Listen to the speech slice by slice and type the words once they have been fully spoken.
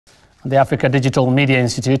The Africa Digital Media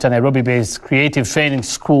Institute, a Nairobi-based creative training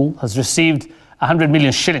school, has received 100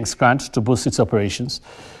 million shillings grant to boost its operations.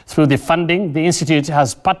 Through the funding, the institute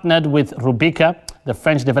has partnered with Rubika, the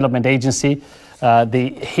French development agency,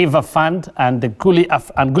 the Heva Fund, and the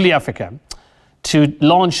Gulli Africa to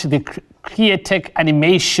launch the CreaTech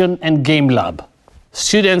Animation and Game Lab.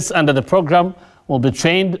 Students under the program will be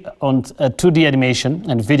trained on 2D animation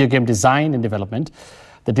and video game design and development.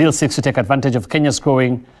 The deal seeks to take advantage of Kenya's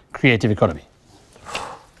growing creative economy.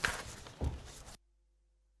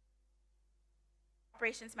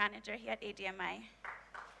 Operations Manager here at ADMI.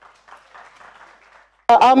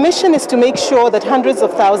 Our mission is to make sure that hundreds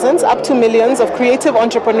of thousands, up to millions of creative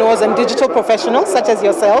entrepreneurs and digital professionals such as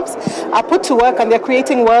yourselves are put to work and they're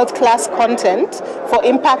creating world-class content for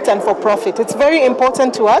impact and for profit. It's very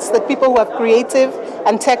important to us that people who have creative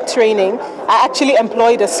and tech training are actually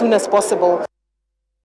employed as soon as possible.